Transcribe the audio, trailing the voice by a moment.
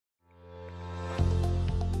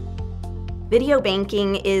Video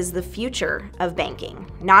banking is the future of banking,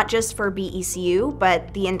 not just for BECU,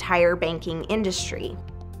 but the entire banking industry.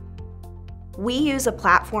 We use a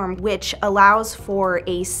platform which allows for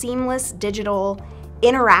a seamless digital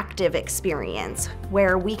interactive experience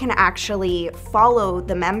where we can actually follow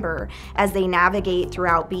the member as they navigate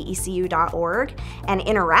throughout becu.org and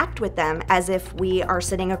interact with them as if we are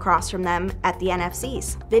sitting across from them at the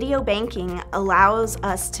NFCs. Video banking allows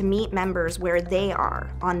us to meet members where they are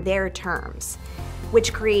on their terms,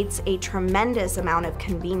 which creates a tremendous amount of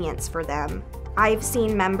convenience for them. I've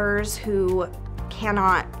seen members who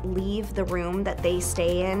cannot leave the room that they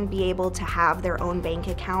stay in be able to have their own bank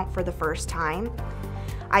account for the first time.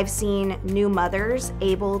 I've seen new mothers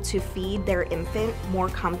able to feed their infant more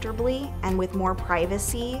comfortably and with more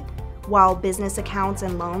privacy while business accounts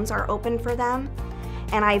and loans are open for them.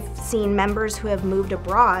 And I've seen members who have moved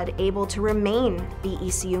abroad able to remain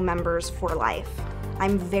BECU members for life.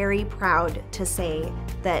 I'm very proud to say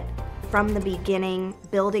that from the beginning,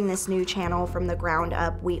 building this new channel from the ground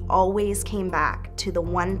up, we always came back to the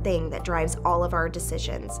one thing that drives all of our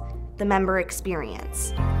decisions: the member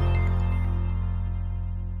experience.